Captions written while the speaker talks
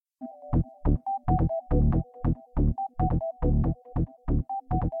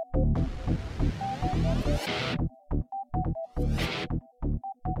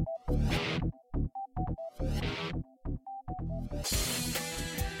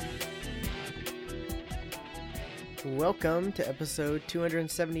Welcome to episode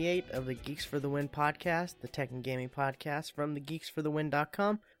 278 of the Geeks for the Win podcast, the tech and gaming podcast from the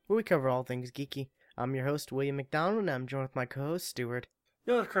GeeksFTW.com, where we cover all things geeky. I'm your host, William McDonald, and I'm joined with my co-host, Stuart.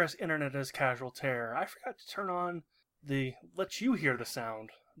 You know, Chris, internet is casual terror. I forgot to turn on the let you hear the sound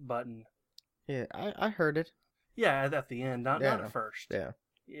button. Yeah, I heard it. Yeah, at the end, not at first. Yeah.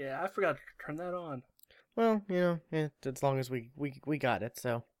 Yeah, I forgot to turn that on. Well, as long as we got it,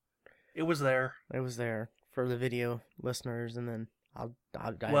 so. It was there. It was there for the video listeners, and then I'll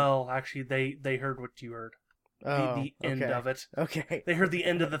Well, actually, they heard what you heard. The end of it. Okay. They heard the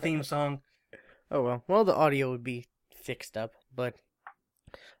end of the theme song. Oh, well. Well, the audio would be fixed up, but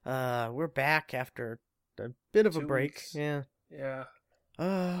we're back after a bit of a break. Weeks. Yeah. Yeah.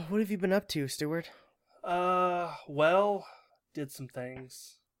 What have you been up to, Stuart? Well, did some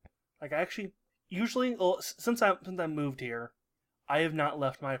things. Like, I actually, usually, since I moved here, I have not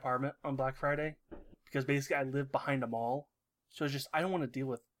left my apartment on Black Friday, because basically I live behind a mall. So it's just, I don't want to deal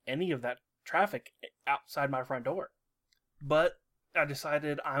with any of that traffic outside my front door. But I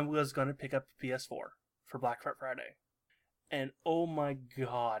decided I was going to pick up the PS4 for Black Friday. And oh my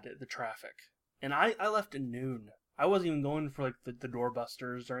god, the traffic. And I left at noon. I wasn't even going for like the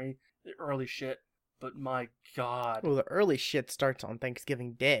doorbusters or any early shit. But my god. Well, the early shit starts on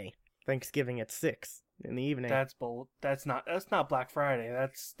Thanksgiving Day. Thanksgiving at 6 in the evening. That's not Black Friday.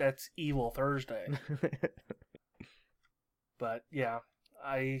 That's Evil Thursday. But yeah,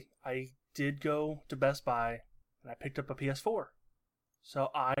 I did go to Best Buy and I picked up a PS4. So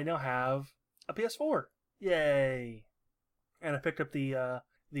I now have a PS4. Yay! And I picked up the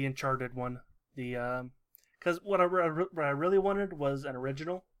Uncharted one. Because what I really wanted was an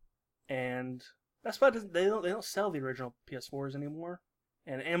original, and Best Buy they don't sell the original PS4s anymore,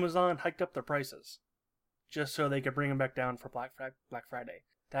 and Amazon hiked up their prices just so they could bring them back down for Black Friday.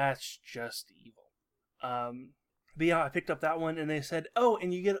 That's just evil. But yeah, I picked up that one, and they said, oh,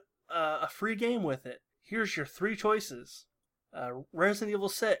 and you get a free game with it. Here's your 3 choices. Resident Evil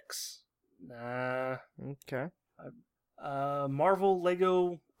 6. Nah. Okay. Marvel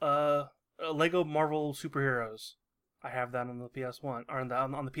Lego Marvel Superheroes. I have that on the PS1. Or on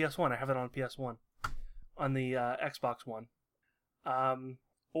the PS1. I have it on PS1. On the Xbox One.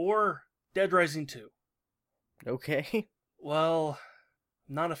 Or Dead Rising 2. Okay. Well,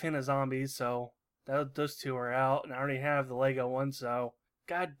 I'm not a fan of zombies, so those two are out, and I already have the Lego one, so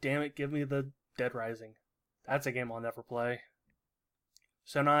god damn it, give me the Dead Rising. That's a game I'll never play.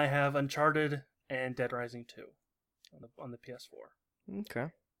 So now I have Uncharted and Dead Rising 2 on the PS4.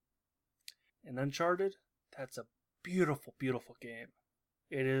 Okay. And Uncharted, that's a beautiful, beautiful game.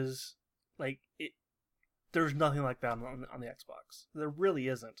 It is, there's nothing like that on the Xbox. There really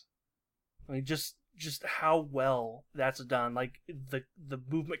isn't. I mean, just how well that's done. Like, the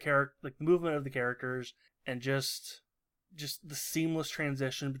movement of the characters, and just the seamless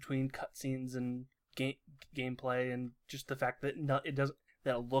transition between cutscenes and gameplay, and just the fact that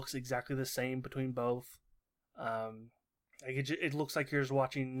it looks exactly the same between both. It looks like you're just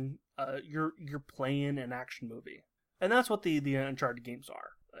watching, you're playing an action movie, and that's what the Uncharted games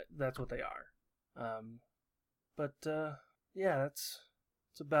are. That's what they are. Yeah, that's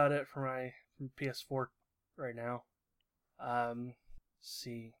about it for my PS4 right now. Let's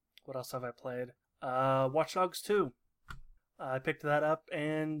see, what else have I played? Watch Dogs 2. I picked that up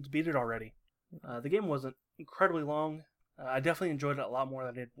and beat it already. The game wasn't incredibly long. I definitely enjoyed it a lot more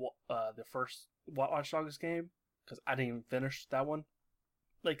than I did the first Watch Dogs game, because I didn't even finish that one.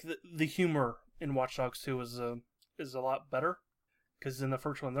 Like, the humor in Watch Dogs 2 is a lot better, because in the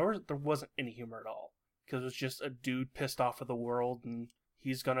first one there wasn't any humor at all, because it was just a dude pissed off of the world and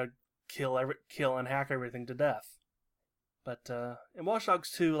he's gonna kill and hack everything to death. But in Watch Dogs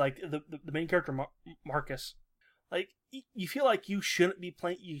 2, like, the main character Marcus, like, you feel like you should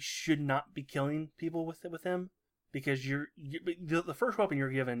not be killing people with him, because the first weapon you're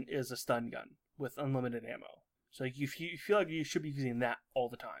given is a stun gun with unlimited ammo. So you feel like you should be using that all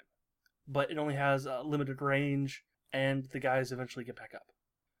the time, but it only has a limited range, and the guys eventually get back up.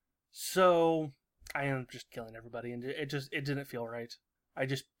 So I am just killing everybody, and it didn't feel right. I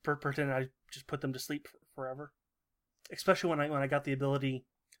just pretended I just put them to sleep forever. Especially when I got the ability,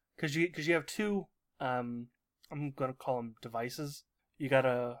 because you have 2, I'm gonna call them devices. You got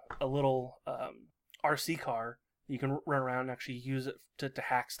a little RC car. You can run around and actually use it to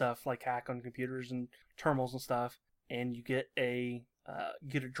hack stuff, like hack on computers and terminals and stuff. And you get a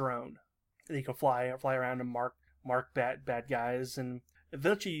drone that you can fly around and mark bad guys. And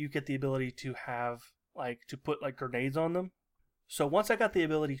eventually you get the ability to put grenades on them. So once I got the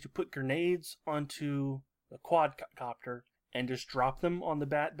ability to put grenades onto the quadcopter and just drop them on the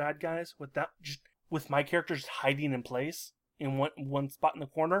bad guys with my characters hiding in place in one spot in the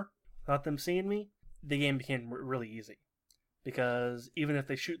corner without them seeing me, the game became really easy. Because even if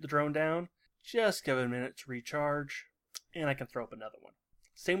they shoot the drone down, just give it a minute to recharge, and I can throw up another one.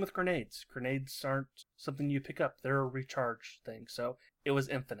 Same with grenades. Grenades aren't something you pick up; they're a recharge thing. So it was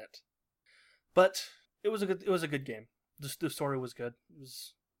infinite. But it was a good game. The story was good. It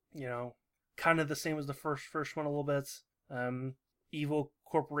was, kind of the same as the first one a little bit. Evil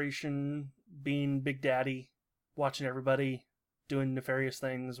corporation being Big Daddy, watching everybody doing nefarious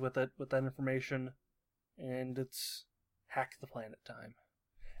things with that information, and it's hack the planet time.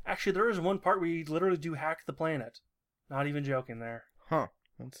 Actually, there is one part where you literally do hack the planet. Not even joking there. Huh.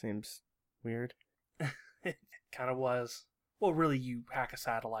 That seems weird. It kind of was. Well, really, you hack a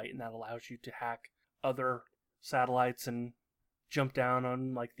satellite, and that allows you to hack other satellites and jump down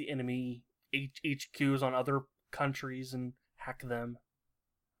on like the enemy HQs on other countries and hack them.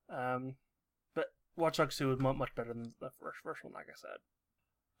 But Watch Dogs 2 was much better than the first one, like I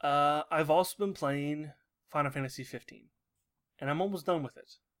said. I've also been playing Final Fantasy 15, and I'm almost done with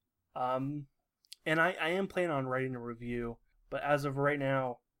it. And I am planning on writing a review, but as of right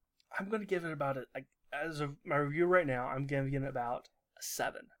now, I'm going to give it about as of my review right now, I'm giving it about a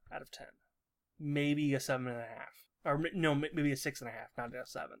 7 out of 10. Maybe a 7.5. Or no, maybe a 6.5, not a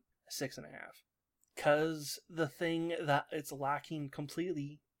 7. A 6.5. Because the thing that it's lacking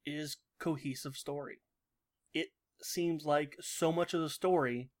completely is cohesive story. It seems like so much of the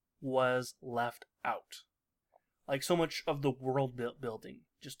story was left out. Like so much of the world building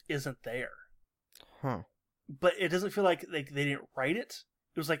just isn't there. Huh. But it doesn't feel like they didn't write it.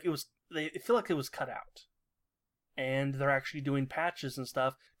 It feel like it was cut out. And they're actually doing patches and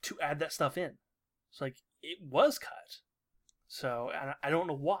stuff to add that stuff in. It's like, it was cut. So, and I don't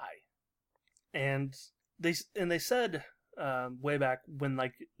know why. And they said way back when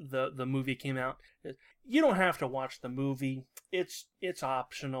like the movie came out, you don't have to watch the movie. It's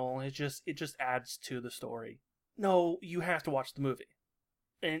optional. It just adds to the story. No, you have to watch the movie.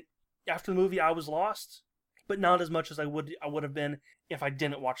 And after the movie, I was lost, but not as much as I would have been if I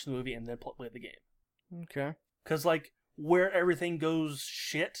didn't watch the movie and then play the game. Okay. Because like where everything goes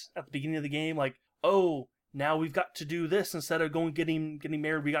shit at the beginning of the game, like, oh, now we've got to do this instead of getting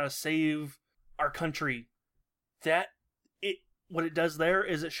married. We got to save our country. What it does there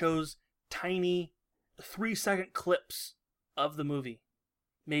is it shows tiny 3-second clips of the movie,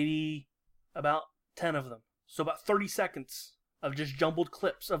 maybe about 10 of them. So about 30 seconds of just jumbled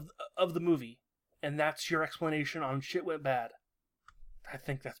clips of the movie, and that's your explanation on shit went bad. I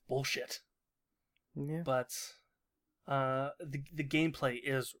think that's bullshit. Yeah. But the gameplay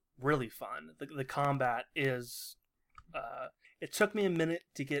is really fun. The combat is. It took me a minute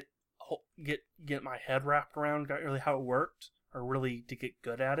to get my head wrapped around really how it worked, or really to get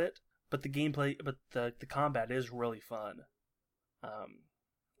good at it. But the combat is really fun.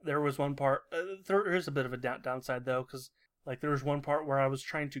 There was one part. There is a bit of a downside though, because like there was one part where I was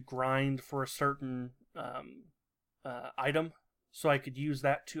trying to grind for a certain item, so I could use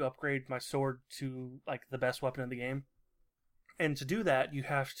that to upgrade my sword to like the best weapon in the game. And to do that, you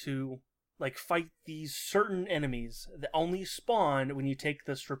have to like fight these certain enemies that only spawn when you take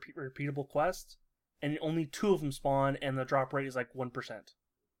this repeatable quest, and only 2 of them spawn, and the drop rate is like 1%.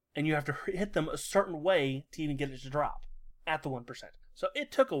 And you have to hit them a certain way to even get it to drop at the 1%. So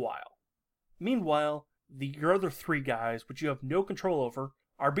it took a while. Meanwhile, your other 3 guys, which you have no control over,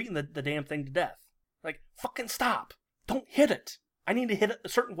 are beating the damn thing to death. Like, fucking stop! Don't hit it! I need to hit it a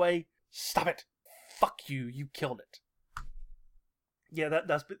certain way. Stop it! Fuck you! You killed it. Yeah,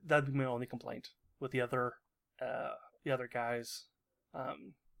 that'd be my only complaint with the other guys.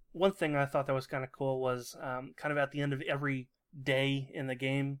 One thing I thought that was kind of cool was kind of at the end of every day in the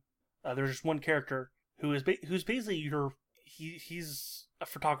game, there's just one character who's basically he's a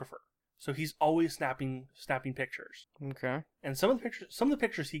photographer, so he's always snapping pictures. Okay. And some of the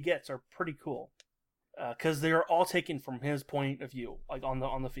pictures he gets are pretty cool, because they are all taken from his point of view, like on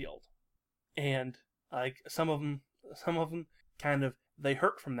the field, and like some of them kind of they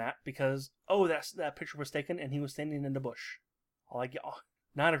hurt from that because that picture was taken and he was standing in the bush. Like,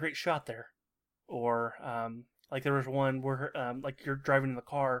 not a great shot there. Or like there was one where like you're driving in the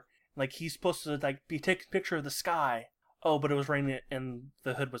car, like he's supposed to like be taking a picture of the sky. Oh, but it was raining and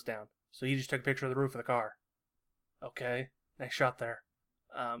the hood was down, so he just took a picture of the roof of the car. Okay, nice shot there.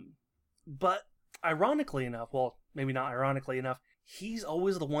 But ironically enough, well, maybe not ironically enough, he's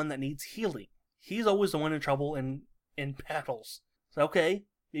always the one that needs healing. He's always the one in trouble in battles. So, okay,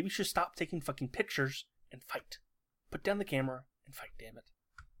 maybe you should stop taking fucking pictures and fight. Put down the camera and fight, damn it.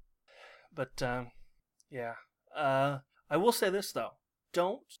 But, yeah. I will say this, though.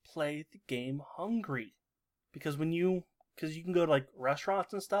 don't play the game hungry. Because because you can go to like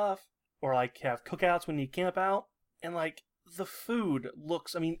restaurants and stuff, or like have cookouts when you camp out, and like the food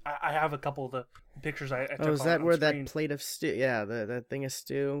looks. I mean, I have a couple of the pictures I took. Oh, is that on where screen. that plate of stew? Yeah, that thing of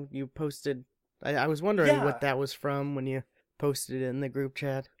stew you posted. I was wondering Yeah, what that was from when you posted it in the group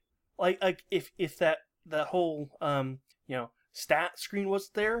chat. like if that whole stat screen was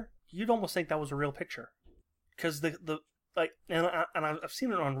there, you'd almost think that was a real picture. Because the like, and I've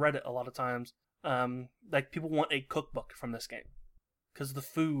seen it on Reddit a lot of times. Like people want a cookbook from this game because the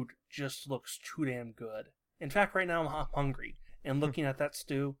food just looks too damn good. In fact, right now I'm hungry and looking at that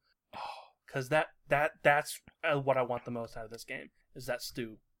stew. Oh, because that's what I want the most out of this game is that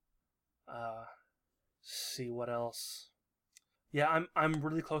stew. See what else. Yeah, I'm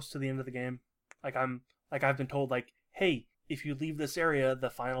really close to the end of the game. I've been told like, hey, if you leave this area, the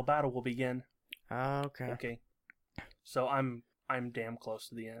final battle will begin. Okay. Okay. So I'm damn close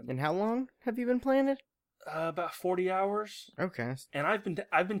to the end. And how long have you been playing it? About 40 hours. Okay. And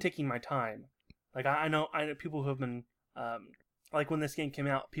I've been taking my time. Like I know people who have been like when this game came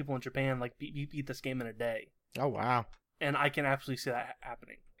out, people in Japan like beat this game in a day. Oh wow. And I can absolutely see that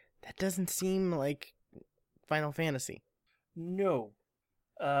happening. That doesn't seem like Final Fantasy. No.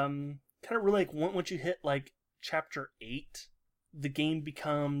 Kind of really like once you hit like chapter 8, the game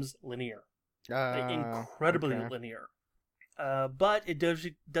becomes linear. Incredibly okay. linear. But it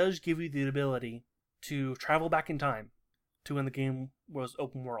does give you the ability to travel back in time to when the game was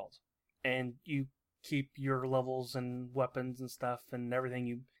open world. And you keep your levels and weapons and stuff and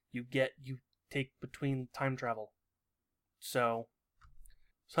everything you take between time travel. So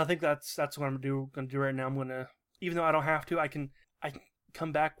I think that's what I'm gonna do right now. I'm gonna, even though I don't have to, I can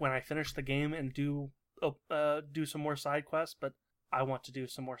come back when I finish the game and do some more side quests, but I want to do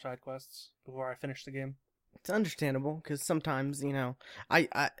some more side quests before I finish the game. It's understandable because sometimes,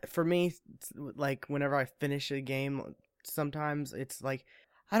 I for me, like whenever I finish a game, sometimes it's like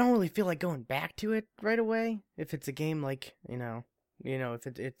I don't really feel like going back to it right away. If it's a game like if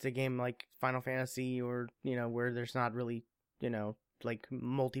it's a game like Final Fantasy or where there's not really like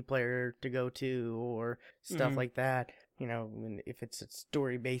multiplayer to go to or stuff like that. If it's a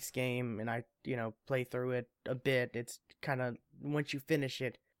story-based game and I, play through it a bit, it's kind of, once you finish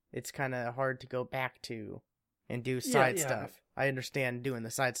it, it's kind of hard to go back to and do side stuff. I understand doing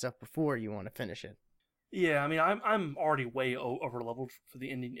the side stuff before you want to finish it. Yeah, I mean, I'm already way over leveled for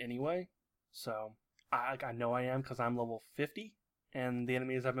the ending anyway, so I know I am because I'm level 50, and the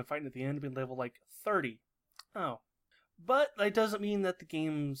enemies I've been fighting at the end have been level like 30. Oh, but that doesn't mean that the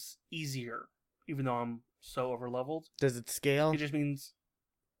game's easier, even though I'm so over leveled. Does it scale? It just means,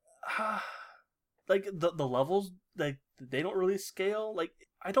 like the levels, like they don't really scale. Like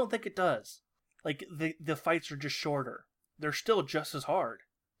I don't think it does. Like the fights are just shorter. They're still just as hard.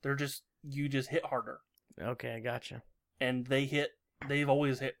 You just hit harder. Okay, I gotcha. And they've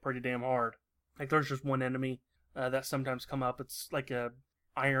always hit pretty damn hard. Like there's just one enemy that sometimes come up. It's like a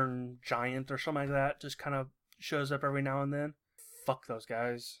iron giant or something like that. Just kind of shows up every now and then. Fuck those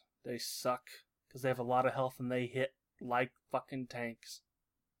guys. They suck. Because they have a lot of health and they hit like fucking tanks.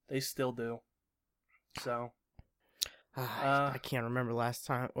 They still do. So. I can't remember last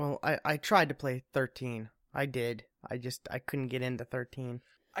time. Well, I tried to play 13. I did. I couldn't get into 13.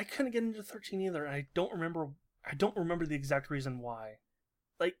 I couldn't get into 13 either. And I don't remember the exact reason why.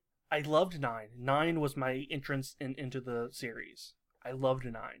 Like, I loved 9. 9 was my entrance into the series. I loved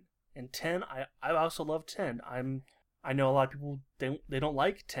 9. And 10, I also loved 10. I know a lot of people they don't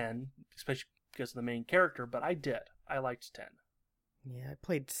like 10, especially because of the main character, but I did. I liked 10. Yeah, I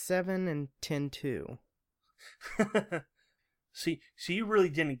played 7 and 10 too. See, so you really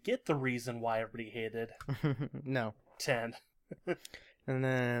didn't get the reason why everybody hated No. 10. And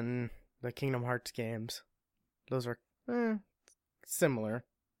then the Kingdom Hearts games. Those are similar.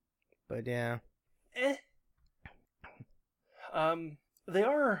 But yeah. They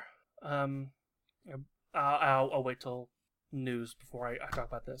are I'll wait till news before I talk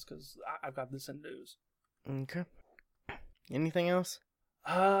about this because I've got this in news. Okay. Anything else?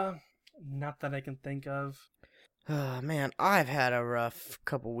 Not that I can think of. Man, I've had a rough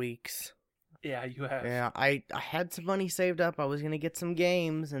couple weeks. Yeah, you have. Yeah, I had some money saved up. I was gonna get some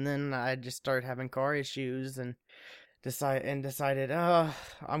games, and then I just started having car issues, and decided,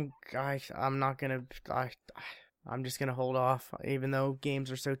 I'm just gonna hold off, even though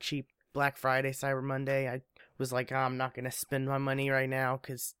games are so cheap. Black Friday, Cyber Monday, I was like, I'm not gonna spend my money right now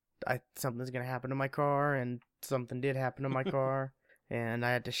because something's gonna happen to my car, and something did happen to my car, and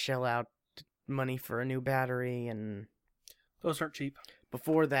I had to shell out money for a new battery, and those aren't cheap.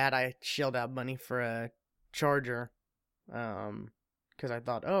 Before that, I shelled out money for a charger, because I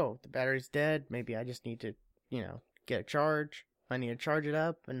thought, oh, the battery's dead. Maybe I just need to, get a charge. I need to charge it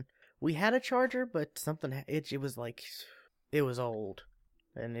up. And we had a charger, but it was like, it was old.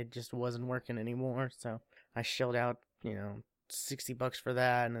 And it just wasn't working anymore. So I shelled out, $60 for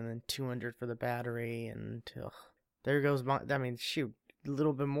that, and then 200 for the battery. And there goes shoot, a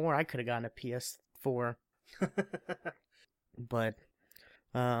little bit more. I could have gotten a PS4. But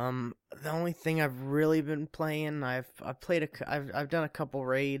the only thing I've really been playing, I've done a couple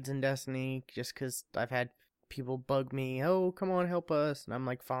raids in Destiny just because I've had people bug me. Oh, come on, help us, and I'm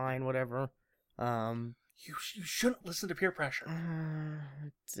like, fine, whatever. You shouldn't listen to peer pressure.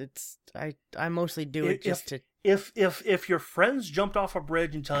 I mostly do it just to. If your friends jumped off a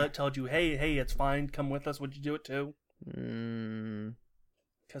bridge and told you, hey, it's fine, come with us, would you do it too?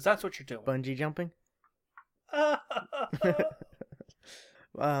 Because that's what you're doing. Bungee jumping.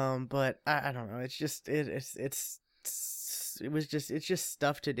 But I don't know. It's just it's just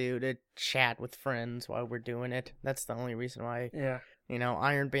stuff to do, to chat with friends while we're doing it. That's the only reason why. Yeah.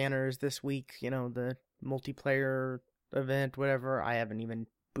 Iron Banners this week. The multiplayer event, whatever. I haven't even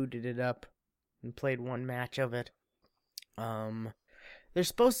booted it up and played one match of it. There's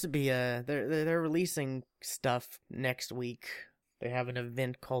supposed to be they're releasing stuff next week. They have an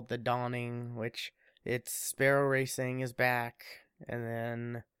event called The Dawning, which it's Sparrow Racing is back, and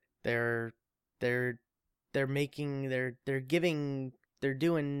then they're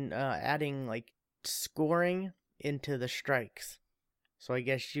adding like scoring into the strikes. So I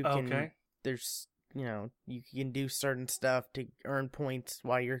guess you can there's you can do certain stuff to earn points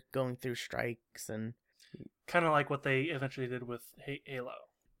while you're going through strikes, and kind of like what they eventually did with Halo.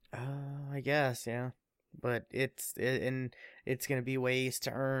 I guess, yeah. But it's gonna be ways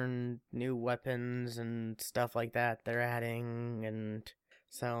to earn new weapons and stuff like that they're adding, and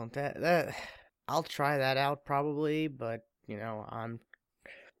so that I'll try that out probably, but I'm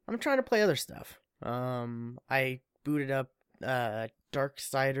trying to play other stuff. I booted up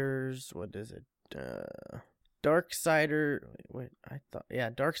Darksiders. What is it? Darksiders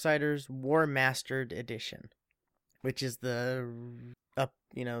War Mastered Edition, which is the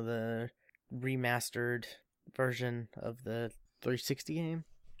remastered version of the 360 game.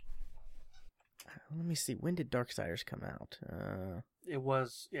 Let me see. When did Darksiders come out? It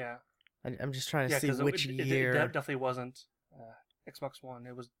was, yeah. I'm just trying to see which year. It definitely wasn't Xbox One.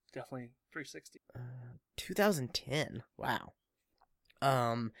 It was definitely 360. 2010. Wow.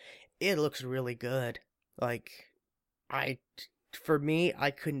 It looks really good. Like, for me,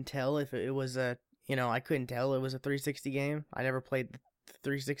 I couldn't tell if it was I couldn't tell it was a 360 game. I never played the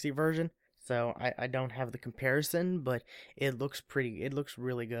 360 version, so I don't have the comparison, but it looks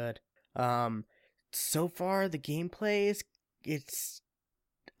really good. So far the gameplay it's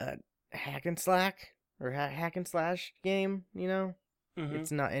a hack and slash game, Mm-hmm.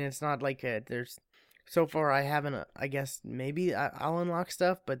 It's not like so far I haven't, I guess maybe I'll unlock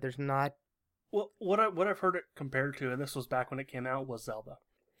stuff, but there's not. Well, what I've heard it compared to, and this was back when it came out, was Zelda.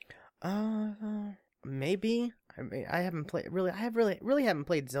 Maybe. I mean, I haven't played really. I have really haven't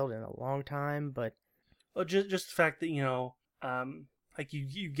played Zelda in a long time, but just the fact that like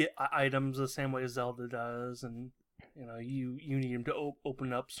you get items the same way as Zelda does, and you need them to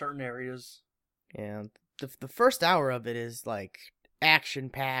open up certain areas. Yeah, the first hour of it is like action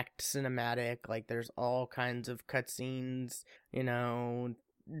packed, cinematic. Like there's all kinds of cutscenes,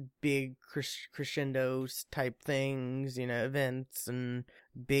 big crescendos type things, events, and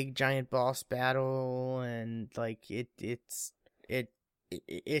big giant boss battle, and like it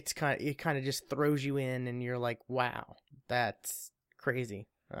kind of just throws you in, and you're like, wow, that's crazy.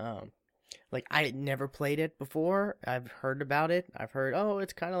 Like I had never played it before. I've heard about it. I've heard, oh,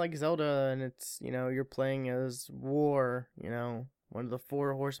 it's kind of like Zelda, and it's you're playing as War, one of the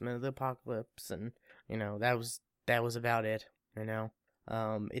 4 horsemen of the apocalypse, and that was about it.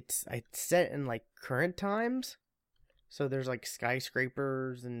 It's set in like current times, so there's like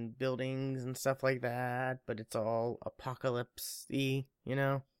skyscrapers and buildings and stuff like that, but it's all apocalypse-y,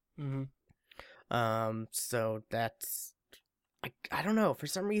 Mm-hmm. So that's I don't know. For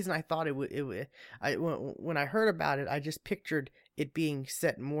some reason, I thought it would. When I heard about it, I just pictured it being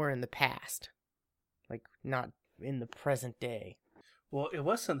set more in the past, like not in the present day. Well, it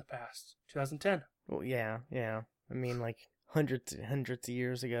was in the past, 2010. Well, yeah. I mean, like hundreds of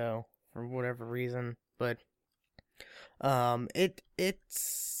years ago, for whatever reason. But it's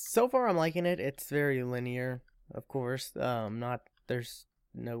so far I'm liking it. It's very linear, of course. There's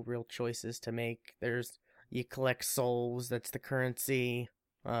no real choices to make. You collect souls, that's the currency,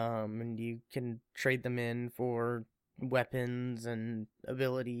 and you can trade them in for weapons and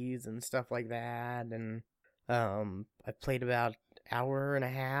abilities and stuff like that, and I played about hour and a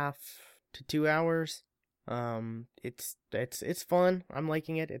half to 2 hours. It's fun. I'm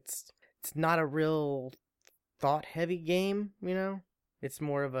liking it. It's not a real thought heavy game, you know? It's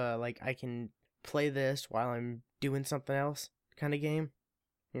more of a like I can play this while I'm doing something else kind of game.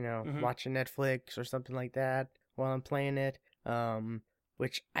 You know, Mm-hmm. watching Netflix or something like that while I'm playing it.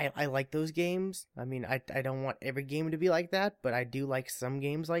 Which I like those games. I mean, I don't want every game to be like that, but I do like some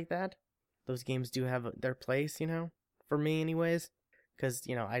games like that. Those games do have their place, you know, for me anyways. Because,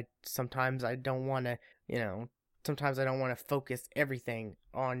 you know, sometimes I don't want to, you know, sometimes I don't want to focus everything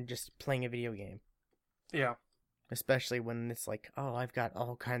on just playing a video game. Yeah. Especially when it's like, oh, I've got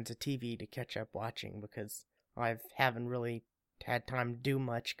all kinds of TV to catch up watching because I haven't really had time to do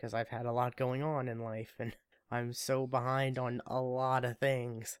much because I've had a lot going on in life and I'm so behind on a lot of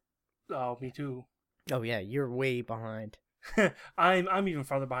things. Oh, me too. Oh yeah, you're way behind. I'm even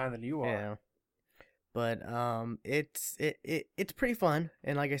farther behind than you are. Yeah. But it's pretty fun,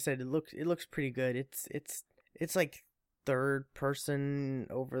 and like I said, it looks pretty good. It's like third person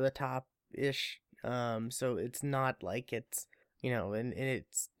over the top ish. So it's not like it's, you know, and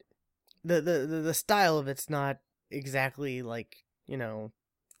it's the style of it's not exactly like, you know,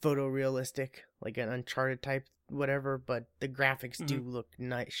 photorealistic like an Uncharted type whatever, but the graphics do look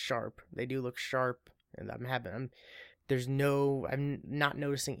nice, sharp. They do look sharp, and I'm not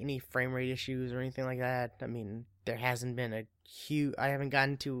noticing any frame rate issues or anything like that. I mean, there hasn't been I haven't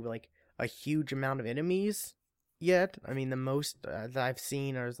gotten to like a huge amount of enemies yet. I mean, the most that I've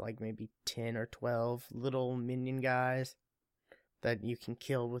seen are like maybe 10 or 12 little minion guys that you can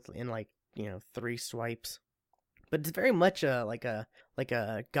kill in like, you know, 3 swipes. But it's very much like a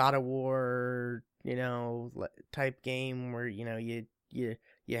God of War, you know, type game where, you know, you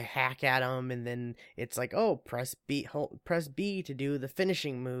hack at them and then it's like, oh, press B to do the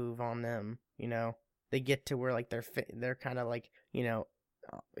finishing move on them, you know. They get to where like they're kind of like, you know,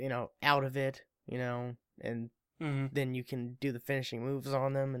 out of it, you know, and then you can do the finishing moves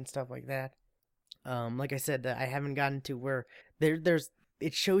on them and stuff like that. Like I said, I haven't gotten to where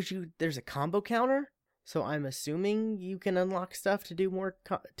it shows you there's a combo counter. So I'm assuming you can unlock stuff to do more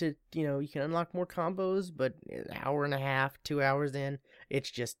you can unlock more combos, but an hour and a half, 2 hours in,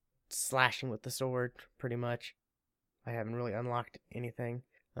 it's just slashing with the sword pretty much. I haven't really unlocked anything.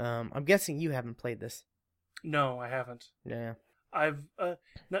 I'm guessing you haven't played this. No, I haven't. Yeah. I've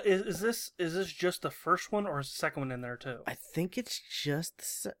now is this just the first one or is the second one in there too? I think it's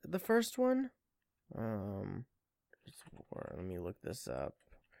just the first one. Let me look this up.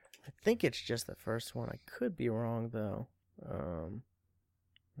 I think it's just the first one. I could be wrong though.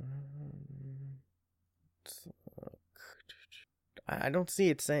 I don't see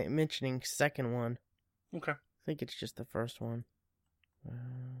it mentioning second one. Okay. I think it's just the first one.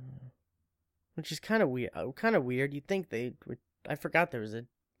 Which is kind of weird. Kind of weird. You'd think they would. I forgot there was a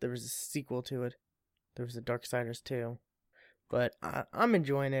sequel to it. There was a Darksiders 2. But I'm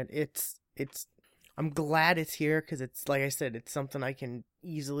enjoying it. I'm glad it's here because it's, like I said, it's something I can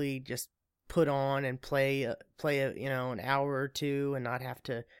easily just put on and play you know, an hour or two and not have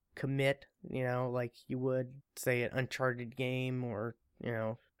to commit, you know, like you would say an Uncharted game or, you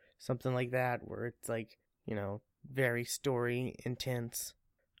know, something like that where it's like, you know, very story intense.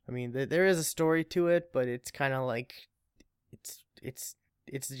 I mean, there is a story to it, but it's kind of like it's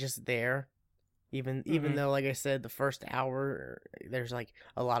just there. Even though, like I said, the first hour, there's like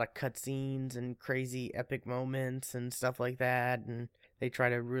a lot of cutscenes and crazy epic moments and stuff like that, and they try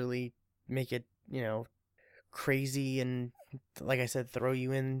to really make it, you know, crazy and, like I said, throw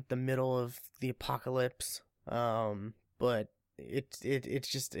you in the middle of the apocalypse. But it's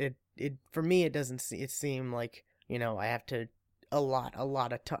just for me, it doesn't seem like, you know, I have to a lot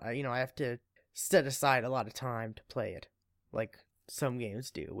of time. You know, I have to set aside a lot of time to play it, like some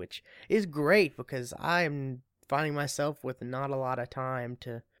games do, which is great because I'm finding myself with not a lot of time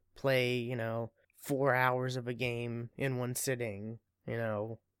to play, you know, 4 hours of a game in one sitting, you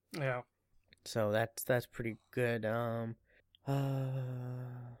know. Yeah. So that's pretty good.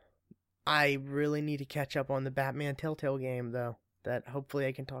 I really need to catch up on the Batman Telltale game though. That hopefully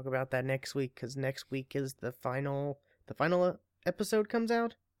I can talk about that next week because next week is the final episode comes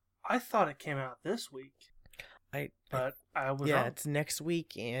out. I thought it came out this week. But I was wrong. It's next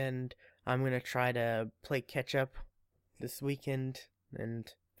week, and I'm gonna try to play catch up this weekend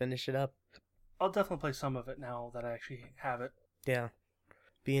and finish it up. I'll definitely play some of it now that I actually have it. Yeah,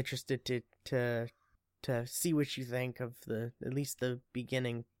 be interested to see what you think of at least the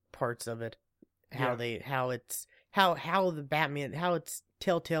beginning parts of it. How it's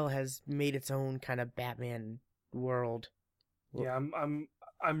Telltale has made its own kind of Batman world. Yeah,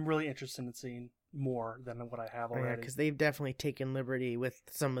 I'm really interested in seeing more than what I have Oh, yeah, already. because they've definitely taken liberty with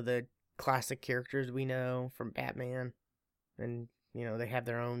some of the classic characters we know from Batman, and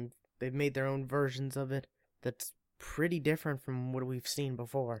they've made their own versions of it that's pretty different from what we've seen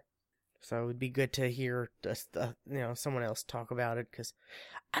before. So it would be good to hear someone else talk about it, because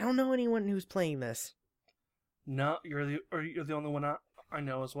I don't know anyone who's playing this. No, you're the only one I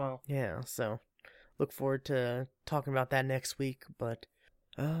know as well. Yeah, so look forward to talking about that next week, but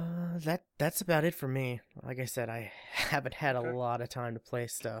that's about it for me. Like I said, I haven't had a lot of time to play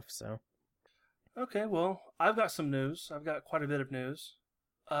stuff, so. Okay, well, I've got some news. I've got quite a bit of news.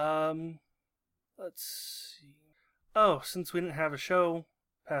 Let's see. Oh, since we didn't have a show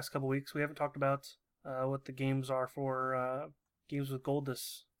past couple weeks, we haven't talked about what the games are for Games with Gold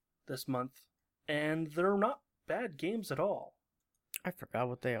this month, and they're not bad games at all. I forgot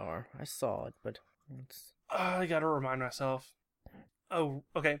what they are. I saw it, but it's... I gotta remind myself. Oh,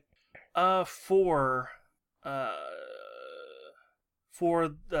 okay. For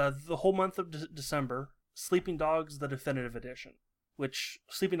the whole month of December, Sleeping Dogs: The Definitive Edition. Which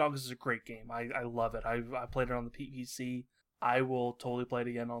Sleeping Dogs is a great game. I love it. I played it on the PC. I will totally play it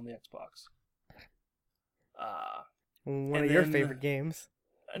again on the Xbox. One of your favorite games.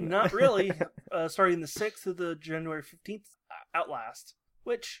 Not really. Starting the 6th through the January 15th, Outlast.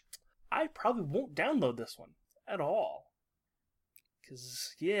 Which I probably won't download this one at all.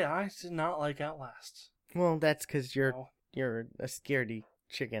 Because, yeah, I did not like Outlast. Well, that's because you're a scaredy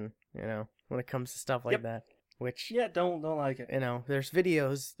chicken, when it comes to stuff like that. Which, yeah, don't like it. There's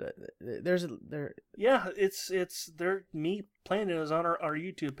videos. Yeah, it's me playing it is on our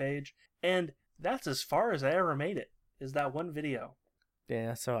YouTube page, and that's as far as I ever made it. Is that one video?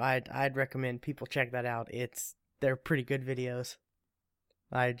 Yeah, so I'd recommend people check that out. They're pretty good videos.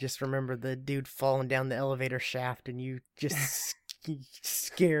 I just remember the dude falling down the elevator shaft, and you just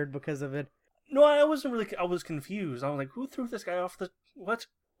scared because of it. No, I wasn't really. I was confused. I was like, "Who threw this guy off the what?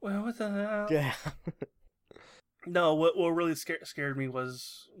 Well, what the hell?" Yeah. No, what really scared me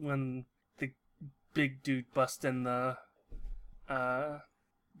was when the big dude bust in the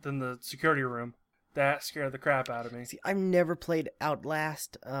security room. That scared the crap out of me. See, I've never played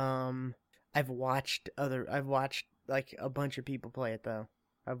Outlast. I've watched like a bunch of people play it though.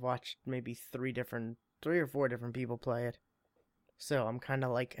 I've watched maybe 3 or 4 different people play it. So I'm kind of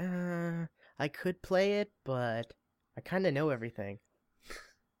like, I could play it, but I kind of know everything.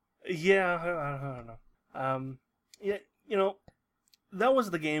 Yeah, I don't know. Yeah, that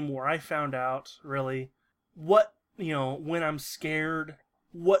was the game where I found out, really, what, when I'm scared,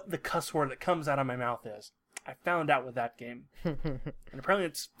 what the cuss word that comes out of my mouth is. I found out with that game. And apparently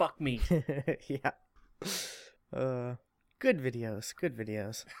it's fuck me. Yeah. Good videos.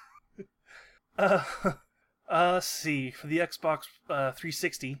 Let's see. For the Xbox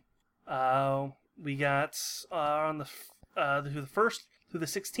 360, we got on the through the 1st through the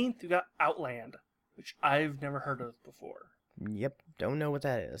 16th, we got Outland, which I've never heard of before. Yep, don't know what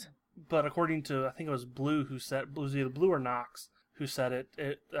that is. But according to, I think it was Blue who said, it was either Blue or Knox who said it.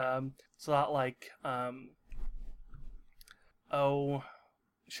 It's a lot like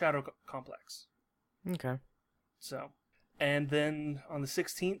Shadow Complex. Okay. So, and then on the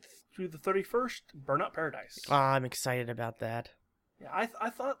 16th through the 31st, Burnout Paradise. I'm excited about that. Yeah, I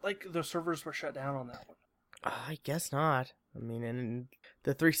thought like the servers were shut down on that one. I guess not. I mean, and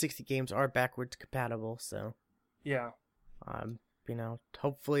the 360 games are backwards compatible, so yeah.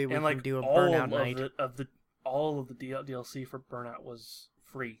 Hopefully we can do a Burnout night. All of the DLC for Burnout was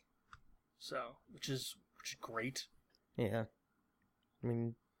free, so which is great. Yeah, I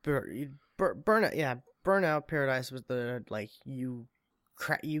mean, Burnout. Yeah, Burnout Paradise was the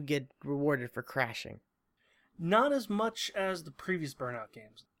you get rewarded for crashing. Not as much as the previous Burnout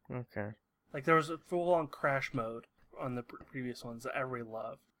games. Okay. Like there was a full-on crash mode on the previous ones that I really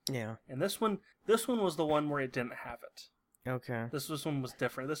loved. Yeah. And this one was the one where it didn't have it. Okay. This one was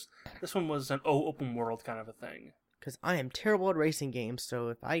different. This one was an open world kind of a thing. Because I am terrible at racing games, so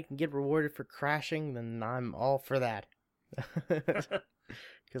if I can get rewarded for crashing, then I'm all for that.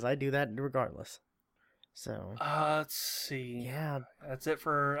 Because I do that regardless. So. Let's see. Yeah. That's it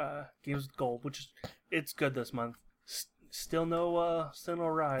for Games with Gold, which it's good this month. Still no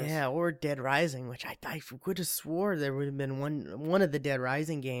Rise. Yeah, or Dead Rising, which I could have swore there would have been one of the Dead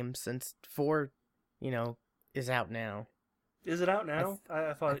Rising games since 4, is out now. Is it out now?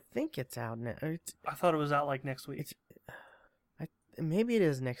 I thought. I think it's out now. I thought it was out like next week. Maybe it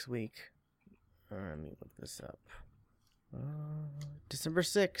is next week. Let me look this up. December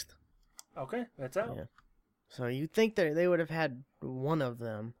 6th. Okay, that's out. Yeah. So you'd think that they would have had one of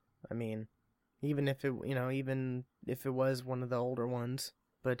them. I mean, even if it was one of the older ones,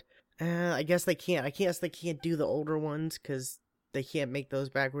 but I guess they can't. I guess they can't do the older ones because they can't make those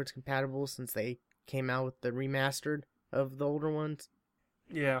backwards compatible since they came out with the remastered of the older ones.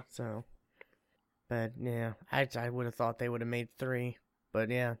 Yeah. So, but yeah, I would have thought they would have made 3. But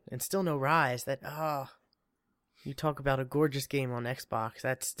yeah, and still no Rise. You talk about a gorgeous game on Xbox.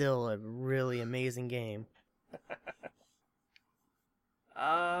 That's still a really amazing game.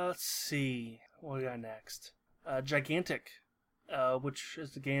 Let's see. What we got next? Gigantic, which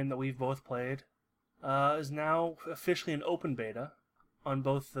is the game that we've both played, is now officially an open beta on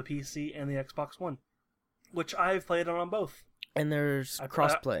both the PC and the Xbox One, which I've played on both. And there's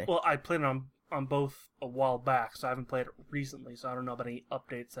crossplay. I played it on both a while back, so I haven't played it recently, so I don't know about any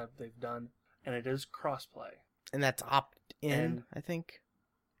updates that they've done. And it is crossplay. And that's opt-in, I think.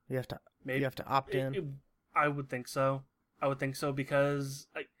 You have to opt in. I would think so. Because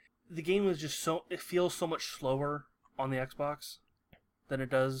the game is just it feels so much slower on the Xbox than it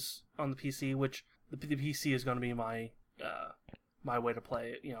does on the PC, which the PC is going to be my way to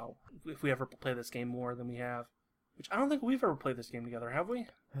play it. If we ever play this game more than we have, which I don't think we've ever played this game together, have we?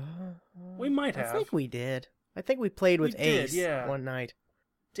 We might have. I think we did. I think we played with Ace one night.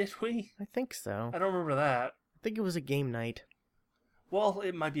 Did we? I think so. I don't remember that. I think it was a game night. Well,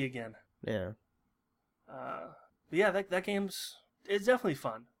 it might be again. Yeah. But yeah, that game's... It's definitely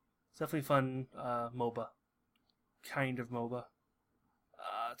fun. It's definitely fun MOBA. Kind of MOBA.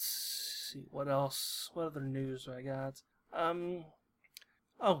 Let's see. What else? What other news do I got?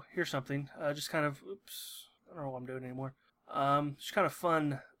 Oh, here's something. Just kind of... Oops. I don't know what I'm doing anymore. Just kind of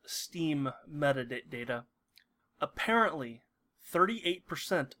fun Steam metadata. Apparently,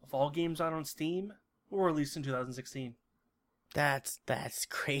 38% of all games out on Steam were released in 2016. That's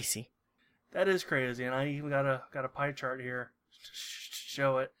crazy. That is crazy, and I even got a pie chart here to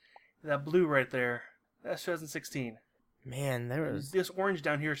show it. That blue right there, that's 2016. Man, there was... This orange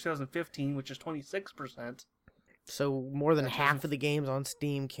down here is 2015, which is 26%. So more than half of the games on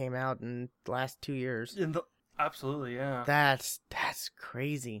Steam came out in the last 2 years. Absolutely, yeah. That's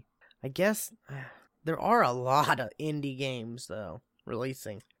crazy. I guess there are a lot of indie games, though,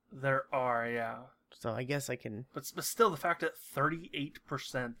 releasing. There are, yeah. So I guess I can... But still, the fact that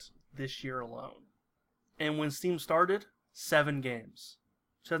 38% this year alone. And when Steam started, 7 games.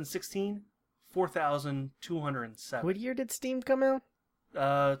 2016, 4,207. What year did Steam come out?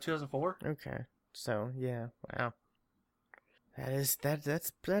 2004. Okay. So, yeah. Wow. That is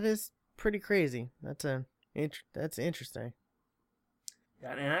pretty crazy. That's interesting.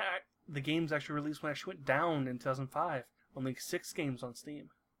 Yeah, and the games actually released when I actually went down in 2005. Only 6 games on Steam.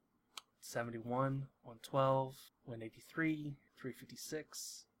 71, 112, 183,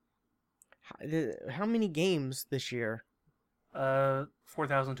 356. How many games this year?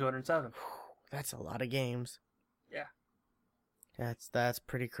 4,207. That's a lot of games. Yeah. That's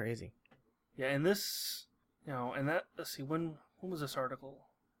pretty crazy. Yeah, and this, let's see, when was this article?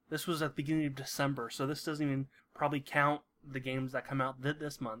 This was at the beginning of December, so this doesn't even probably count the games that come out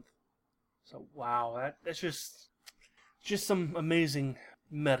this month. So, wow, that's just some amazing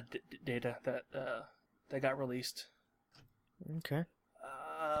metadata that got released. Okay.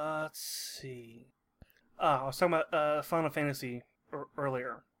 Let's see. I was talking about Final Fantasy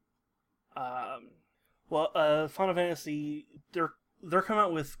earlier. Final Fantasy, they're coming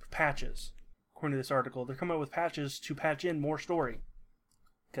out with patches. According to this article, they're coming out with patches to patch in more story.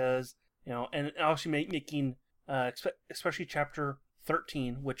 Because, and obviously making, especially Chapter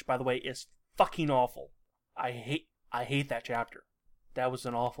 13, which, by the way, is fucking awful. I hate that chapter. That was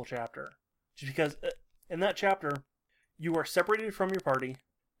an awful chapter. Just because in that chapter, you are separated from your party,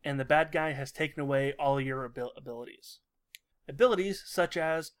 and the bad guy has taken away all your abilities. Abilities such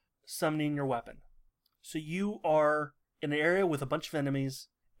as summoning your weapon. So you are in an area with a bunch of enemies,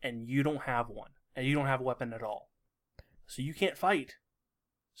 and you don't have one. And you don't have a weapon at all. So you can't fight.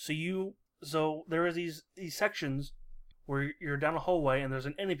 So there are these sections where you're down a hallway, and there's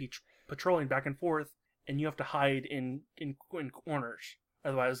an enemy patrolling back and forth, and you have to hide in corners.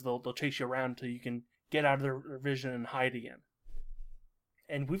 Otherwise, they'll chase you around until you can get out of their vision and hide again.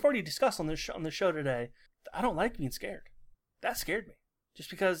 And we've already discussed on this show today that I don't like being scared. That scared me, just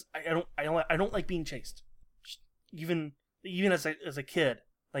because I don't like being chased. Just even as a kid,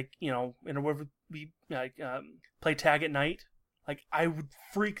 whenever we play tag at night, I would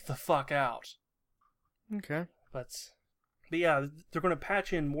freak the fuck out. Okay. But yeah, they're going to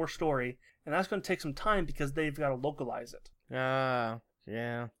patch in more story, and that's going to take some time because they've got to localize it.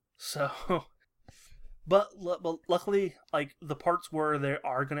 Yeah. So, but luckily, the parts where they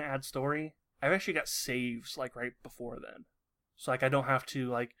are going to add story, I've actually got saves right before then, so I don't have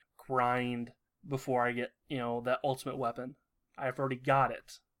to grind before I get that ultimate weapon. I've already got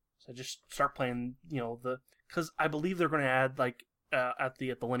it, So just start playing, because I believe they're going to add like at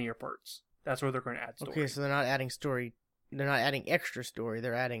the linear parts. That's where they're going to add story. Okay, so they're not adding story. They're not adding extra story.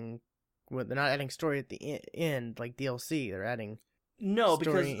 They're not adding story at the end like DLC. They're adding no,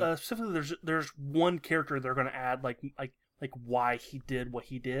 story. because specifically there's one character they're going to add like why he did what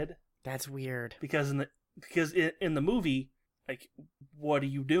he did. That's weird. Because in the movie, like, what are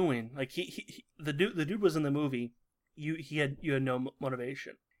you doing? Like the dude was in the movie. You had no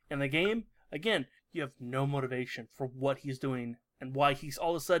motivation. In the game, again, you have no motivation for what he's doing and why he's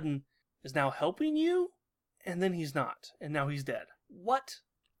all of a sudden is now helping you, and then he's not, and now he's dead. What?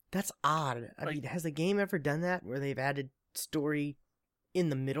 That's odd. I mean, has the game ever done that where they've added story in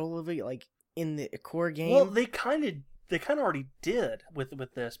the middle of it, like in the core game? Well, they kind of already did with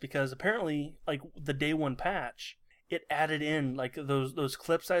this, because apparently, like, the day one patch, it added in like those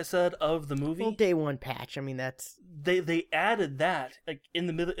clips I said of the movie. Well, day one patch. I mean, that's they added that like in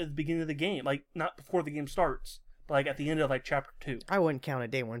the middle at the beginning of the game, like not before the game starts, but like at the end of like chapter 2. I wouldn't count a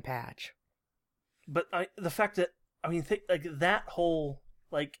day one patch. But the fact that like that whole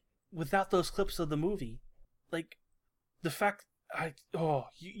like without those clips of the movie, like the fact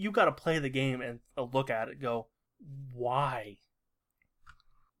you got to play the game and look at it, go why?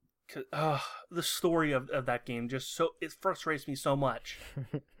 The story of that game just it frustrates me so much,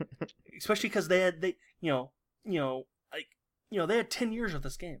 especially because they had they had 10 years of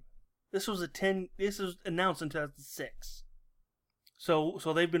this game. This was announced in 2006,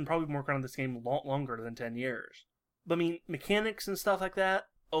 so they've been probably working on this game longer than 10 years. But I mean, mechanics and stuff like that,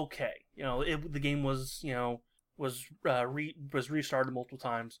 okay, the game was restarted multiple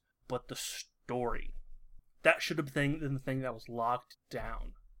times, but the story, that should have been the thing that was locked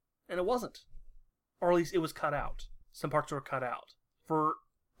down. And it wasn't. Or at least it was cut out. Some parts were cut out. For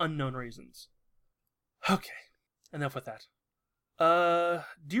unknown reasons. Okay. Enough with that.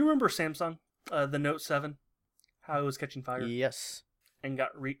 Do you remember Samsung? The Note 7? How it was catching fire? Yes. And got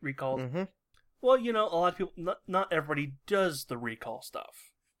recalled? Mm-hmm. Well, a lot of people, not everybody does the recall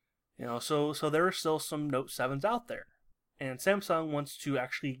stuff. So there are still some Note 7s out there. And Samsung wants to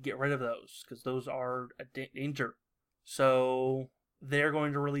actually get rid of those, because those are a danger. So they're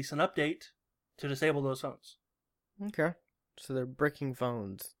going to release an update to disable those phones. Okay. So they're bricking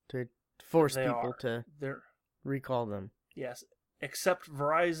phones to force people to recall them. Yes. Except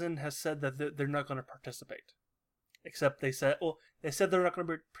Verizon has said that they're not going to participate. Except they said they're not going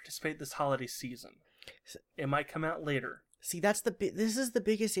to participate this holiday season. It might come out later. See, this is the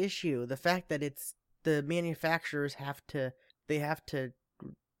biggest issue. The fact that it's the manufacturers the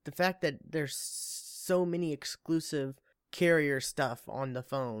fact that there's so many exclusive carrier stuff on the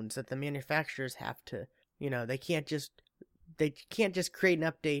phones that the manufacturers have to, they can't just create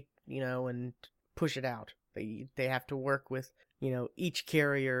an update, and push it out. They have to work with, each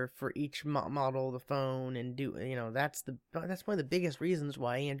carrier for each model of the phone and do, that's one of the biggest reasons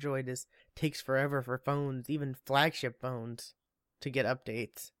why Android takes forever for phones, even flagship phones, to get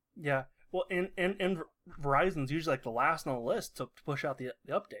updates. Yeah. Well, and Verizon's usually like the last on the list to push out the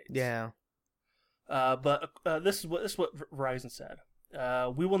updates. Yeah. But this is what Verizon said.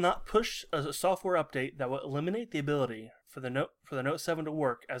 We will not push a software update that will eliminate the ability for the Note 7 to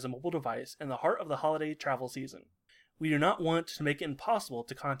work as a mobile device in the heart of the holiday travel season. We do not want to make it impossible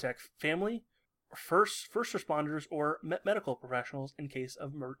to contact family, first responders, or medical professionals in case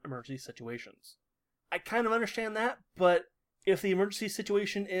of emergency situations. I kind of understand that, but if the emergency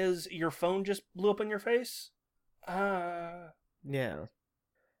situation is your phone just blew up in your face, yeah.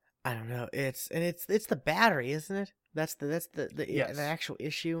 I don't know. It's the battery, isn't it? That's the actual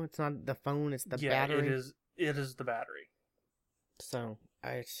issue. It's not the phone. It's the battery. It is the battery. So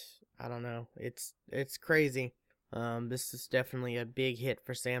I don't know. It's crazy. This is definitely a big hit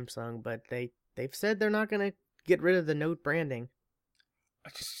for Samsung, but they've said they're not gonna get rid of the Note branding.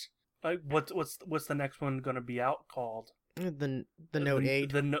 What's the next one gonna be out called? The Note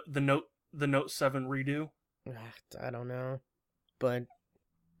 8. The Note 7 redo. I don't know, but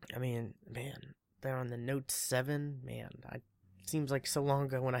I mean, man, they're on the Note 7. Man, it seems like so long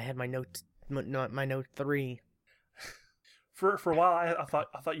ago when I had my Note 3. For a while, I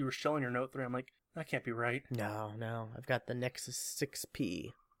thought you were selling your Note 3. I'm like, that can't be right. No, I've got the Nexus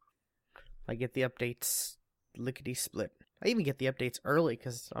 6P. I get the updates lickety split. I even get the updates early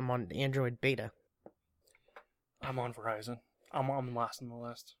because I'm on Android beta. I'm on Verizon. I'm last on the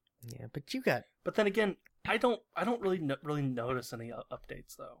list. Yeah, but you got. But then again, I don't really notice any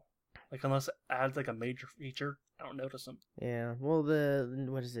updates though. Like unless it adds like a major feature, I don't notice them. Yeah, well,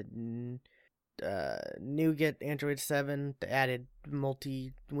 what is it? Nougat Android 7 added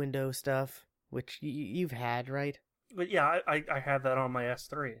multi-window stuff, which you've had, right? But yeah, I had that on my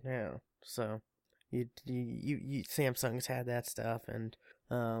S3. Yeah. So you Samsung's had that stuff, and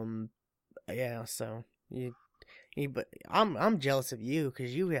yeah. So but I'm jealous of you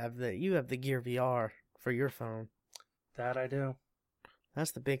because you have the Gear VR for your phone. That I do.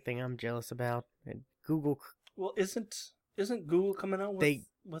 That's the big thing I'm jealous about. And Google. Well, isn't Google coming out with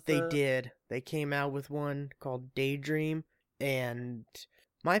They did. They came out with one called Daydream, and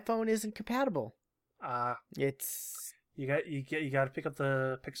my phone isn't compatible. It's you got to pick up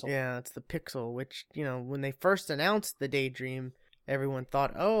the Pixel. Yeah, it's the Pixel, which, when they first announced the Daydream, everyone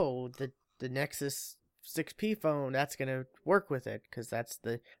thought, oh, the Nexus 6P phone, that's going to work with it, because that's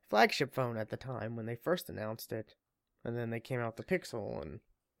the flagship phone at the time when they first announced it. And then they came out with the Pixel, and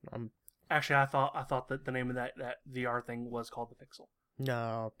Actually, I thought that the name of that VR thing was called the Pixel.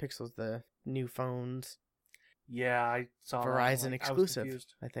 No, Pixel's the new phones. Yeah, I saw Verizon exclusive,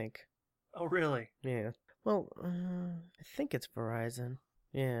 I think. Oh, really? Yeah. Well, I think it's Verizon.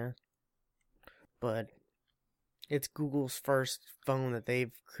 Yeah. But it's Google's first phone that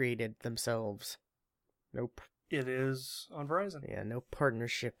they've created themselves. Nope. It is on Verizon. Yeah, no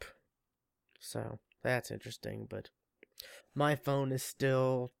partnership. So, that's interesting, but my phone is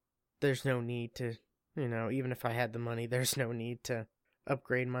still, there's no need to, even if I had the money, there's no need to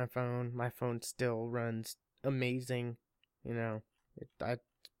upgrade my phone. My phone still runs amazing, I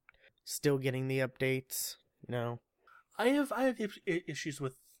still getting the updates, I have issues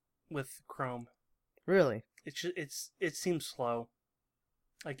with Chrome. Really? It seems slow,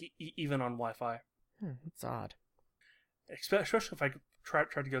 like even on Wi-Fi. It's odd. Especially if I try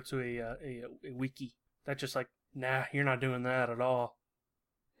to go to a wiki. That's just like, nah, you're not doing that at all.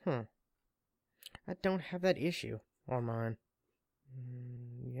 I don't have that issue on mine.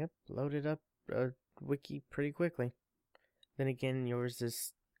 Yep, loaded up a wiki pretty quickly. Then again, yours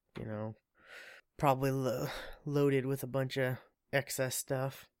is, probably loaded with a bunch of excess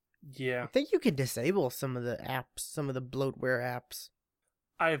stuff. Yeah. I think you could disable some of the apps, some of the bloatware apps.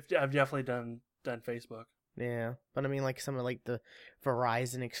 I've definitely done Facebook. Yeah, but I mean, like some of the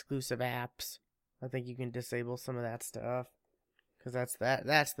Verizon exclusive apps. I think you can disable some of that stuff, because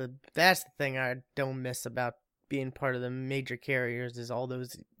that's the thing I don't miss about being part of the major carriers is all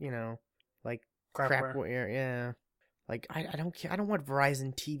those like crapware. Yeah, like I don't care. I don't want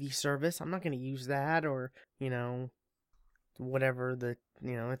Verizon TV service. I'm not gonna use that, or whatever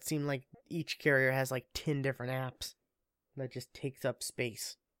it seemed like each carrier has like 10 different apps that just takes up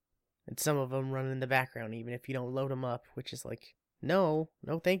space. And some of them run in the background even if you don't load them up, which is like, no,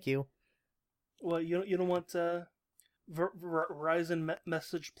 thank you. Well, you don't want Verizon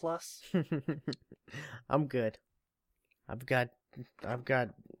Message Plus? I'm good. I've got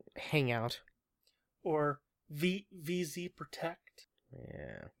Hangout. Or VZ Protect?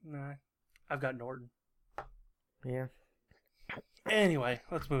 Yeah. Nah, I've got Norton. Yeah. Anyway,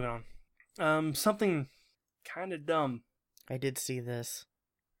 let's move on. Something kind of dumb. I did see this.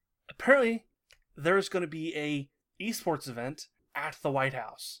 Apparently, there's going to be a esports event at the White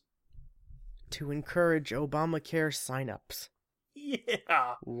House to encourage Obamacare signups.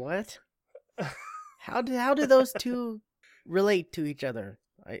 Yeah. What? How do those two relate to each other?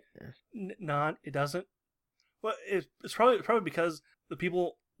 It doesn't. Well, it's probably because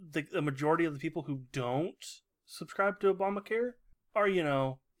the majority of the people who don't subscribe to Obamacare are,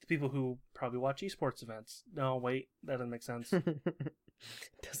 the people who probably watch esports events. No, wait, that doesn't make sense.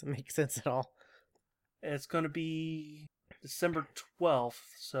 Doesn't make sense at all. It's going to be December 12th,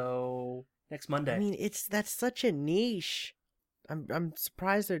 so next Monday. I mean, that's such a niche. I'm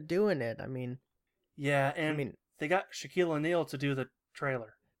surprised they're doing it. I mean, yeah, and they got Shaquille O'Neal to do the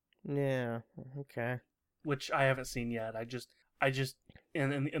trailer. Yeah, okay. Which I haven't seen yet. I just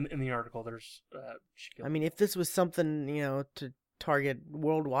in the article there's Shaquille. I mean, if this was something, to target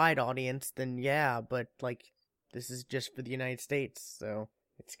worldwide audience, then yeah, but this is just for the United States, so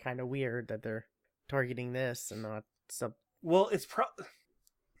it's kind of weird that they're targeting this and not some. Well, it's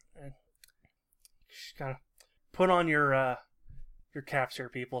gotta put on your caps here,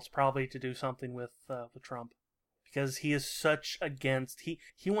 people. It's probably to do something with Trump, because he is such against.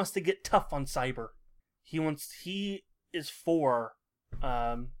 He wants to get tough on cyber. He is for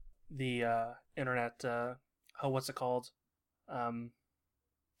the internet. What's it called?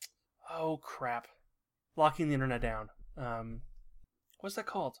 Oh crap. Locking the internet down. What's that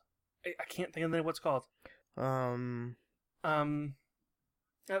called? I can't think of the name. What's it called?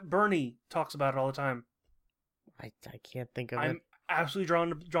 Bernie talks about it all the time. I can't think of it. I'm absolutely drawn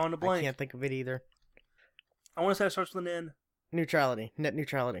to blank. I can't think of it either. I want to say it starts with an N. Neutrality. Net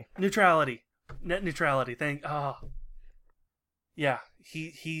neutrality. Net neutrality. Yeah.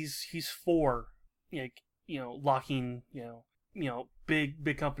 He's for locking,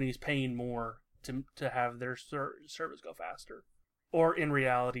 big companies paying more to have their service go faster, or in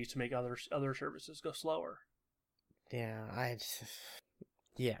reality to make other services go slower. Yeah,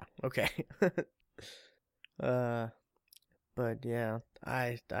 yeah, okay. But yeah,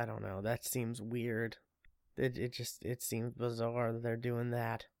 I don't know. That seems weird. It seems bizarre that they're doing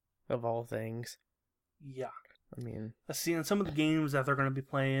that, of all things. Yeah. I mean, Let's see. In some of the games that they're going to be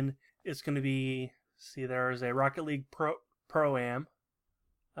playing, it's going to be, there's a Rocket League Pro-Am,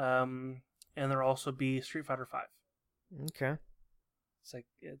 and there'll also be Street Fighter 5. okay.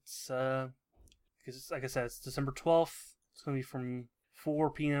 Because like I said, it's December 12th. It's going to be from 4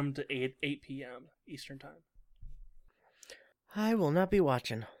 p.m. to 8 p.m. Eastern Time. I will not be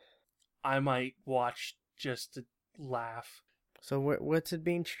watching. I might watch just to laugh. So what's it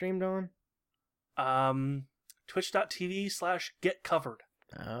being streamed on? Twitch.tv/getcovered.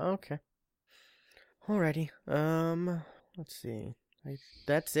 Okay. Alrighty. Let's see.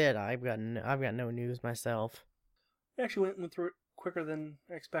 That's it. I've got no news myself. I actually went through it quicker than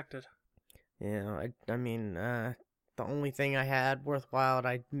I expected. Yeah, I mean, the only thing I had worthwhile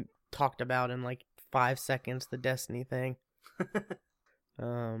I talked about in like 5 seconds, the Destiny thing.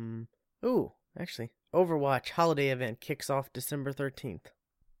 Ooh, actually, Overwatch holiday event kicks off December 13th.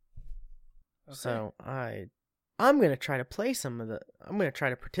 Okay. So I'm gonna try to play I'm gonna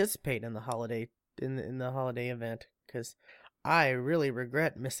try to participate in the holiday in the holiday event, because I really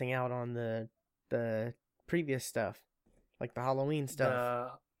regret missing out on the previous stuff, like the Halloween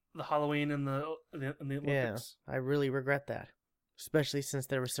stuff. The Halloween and the Olympics. Yeah, I really regret that, especially since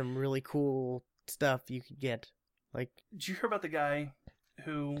there was some really cool stuff you could get. Like, did you hear about the guy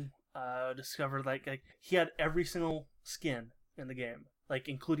who discovered like he had every single skin in the game, like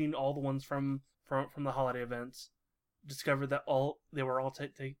including all the ones from the holiday events? Discovered that they were all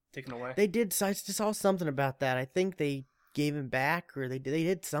taken away. They did. I just saw something about that. I think they gave him back, or they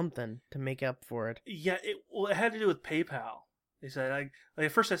did something to make up for it. Yeah, it had to do with PayPal. They said like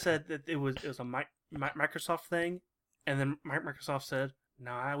at first I said that it was a Microsoft thing, and then Microsoft said,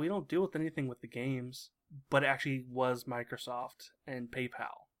 "Nah, we don't deal with anything with the games." But it actually was Microsoft and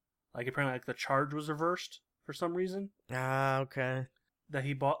PayPal. Like apparently, like the charge was reversed for some reason. Ah, okay. That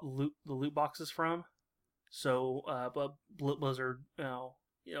he bought the loot boxes from. So, but Blizzard,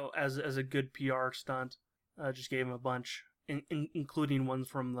 as a good PR stunt, just gave him a bunch, including ones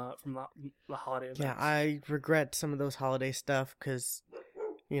from the holiday events. Yeah, I regret some of those holiday stuff because,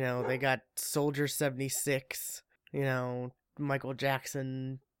 they got Soldier 76, Michael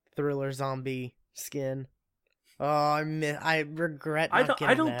Jackson Thriller zombie skin. Oh, I regret not getting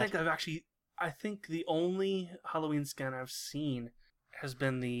that. I don't think I've actually. I think the only Halloween skin I've seen has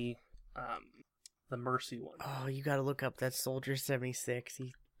been the Mercy one. Oh, you gotta look up that Soldier 76.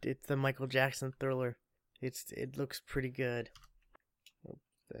 It's the Michael Jackson Thriller. It looks pretty good. Oh,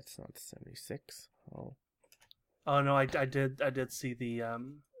 that's not 76. Oh. Oh no, I did see the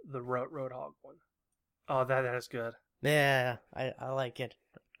Roadhog one. Oh, that is good. Yeah, I like it.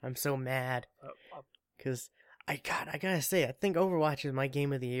 I'm so mad because I gotta say, I think Overwatch is my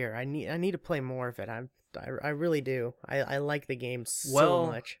game of the year. I need to play more of it. I really do. I like the game so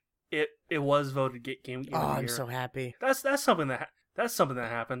much. It was voted game of the year. I'm so happy. That's something that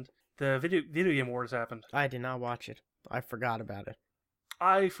happened. The video game awards happened. I did not watch it. I forgot about it.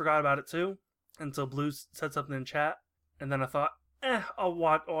 I forgot about it too, and so Blue said something in chat, and then I thought, I'll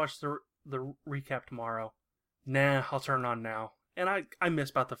watch the recap tomorrow. Nah, I'll turn it on now. And I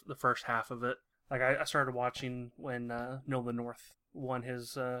missed about the first half of it. Like I started watching when Nolan North won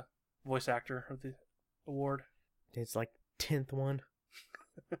his voice actor of the award. It's like 10th one.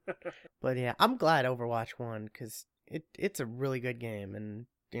 But yeah, I'm glad Overwatch won because it's a really good game, and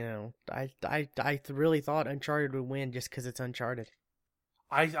I really thought Uncharted would win just because it's Uncharted.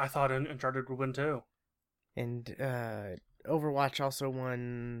 I thought Uncharted would win too. And Overwatch also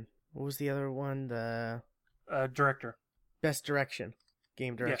won. What was the other one? The director. Best direction.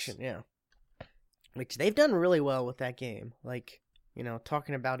 Game direction, yes. Yeah. Which they've done really well with that game. Like,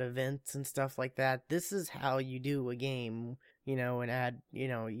 talking about events and stuff like that. This is how you do a game, and add,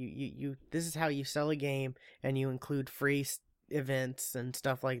 you this is how you sell a game, and you include free events and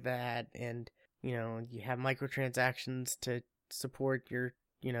stuff like that. And, you have microtransactions to support your,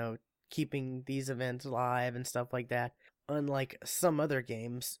 keeping these events alive and stuff like that. Unlike some other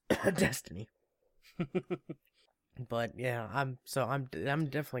games, Destiny. But yeah, I'm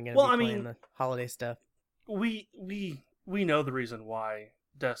definitely gonna be playing the holiday stuff. We know the reason why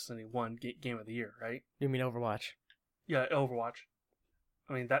Destiny won Game of the Year, right? You mean Overwatch? Yeah, Overwatch.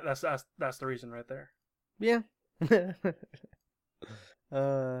 I mean that's the reason right there. Yeah.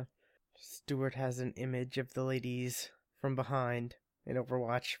 Stuart has an image of the ladies from behind in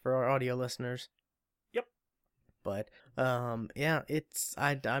Overwatch for our audio listeners. Yep. But yeah,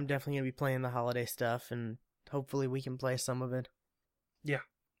 I'm definitely gonna be playing the holiday stuff, and hopefully we can play some of it. Yeah,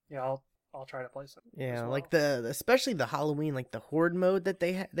 I'll try to play some. Yeah, well. like especially the Halloween, like the horde mode that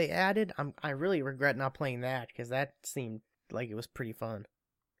they added. I really regret not playing that because that seemed like it was pretty fun.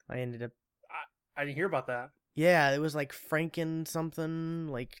 I ended up. I didn't hear about that. Yeah, it was like Franken something.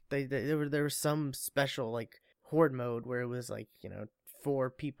 Like there was some special like horde mode where it was like 4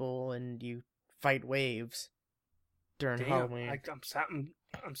 people and you fight waves during Damn, Halloween.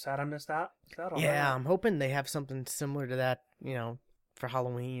 I'm sad I missed that. Yeah, I'm hoping they have something similar to that, for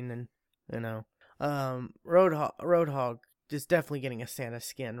Halloween and Roadhog is definitely getting a Santa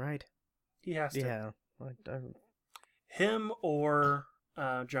skin, right? He has to. Yeah. Him or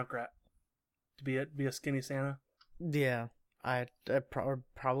Junkrat to be a skinny Santa. Yeah,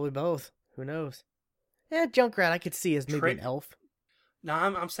 probably both. Who knows? Yeah, Junkrat I could see as maybe an elf. No,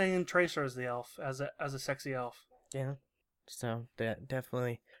 I'm saying Tracer as the elf, as a sexy elf. Yeah. So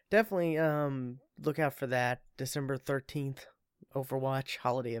definitely look out for that. December 13th, Overwatch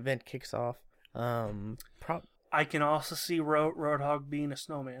holiday event kicks off. I can also see Roadhog being a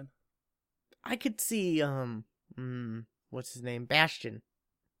snowman. I could see what's his name? Bastion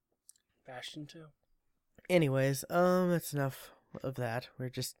too. Anyways, that's enough of that. We're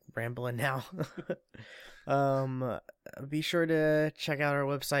just rambling now. Be sure to check out our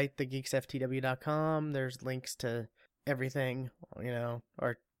website, thegeeksftw.com. There's links to everything,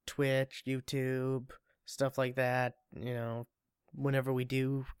 our Twitch, YouTube, stuff like that. Whenever we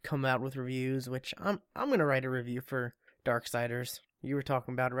do come out with reviews, which I'm gonna write a review for Darksiders. You were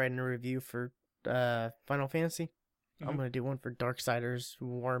talking about writing a review for Final Fantasy. Mm-hmm. I'm gonna do one for Darksiders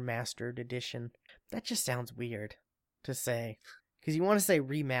War Mastered Edition. That just sounds weird to say, because you want to say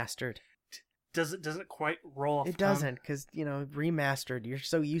remastered. Doesn't quite roll off. It doesn't, because remastered. You're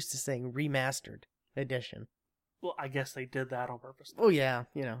so used to saying remastered edition. Well, I guess they did that on purpose. Oh yeah,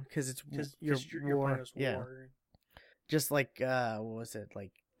 because it's your war. Yeah. War. Just like what was it,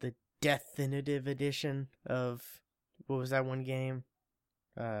 like the Definitive Edition of what was that one game?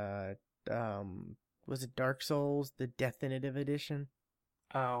 Was it Dark Souls? The Definitive Edition.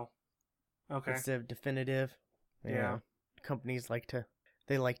 Oh, okay. Instead of definitive. Yeah. Companies like to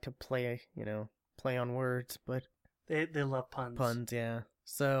play play on words, but they love puns. Puns, yeah.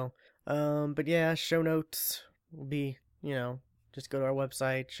 So, but yeah, show notes will be just go to our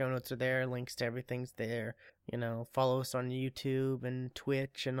website. Show notes are there. Links to everything's there. Follow us on YouTube and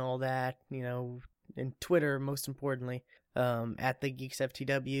Twitch and all that. And Twitter, most importantly. At the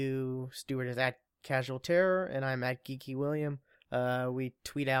GeeksFTW. Stuart is at Casual Terror, and I'm at Geeky William. We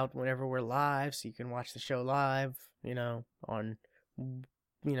tweet out whenever we're live, so you can watch the show live. On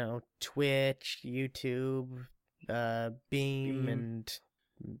Twitch, YouTube, Beam, and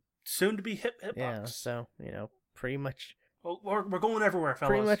soon to be Hitbox. Yeah, so pretty much. Well, we're going everywhere, fellas.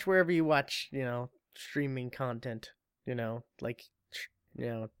 Pretty much wherever you watch, streaming content, like,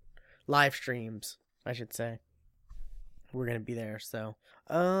 live streams, I should say. We're gonna be there, so,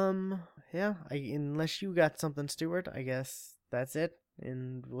 yeah, unless you got something, Stuart, I guess that's it,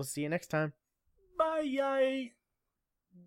 and we'll see you next time. Bye, yay!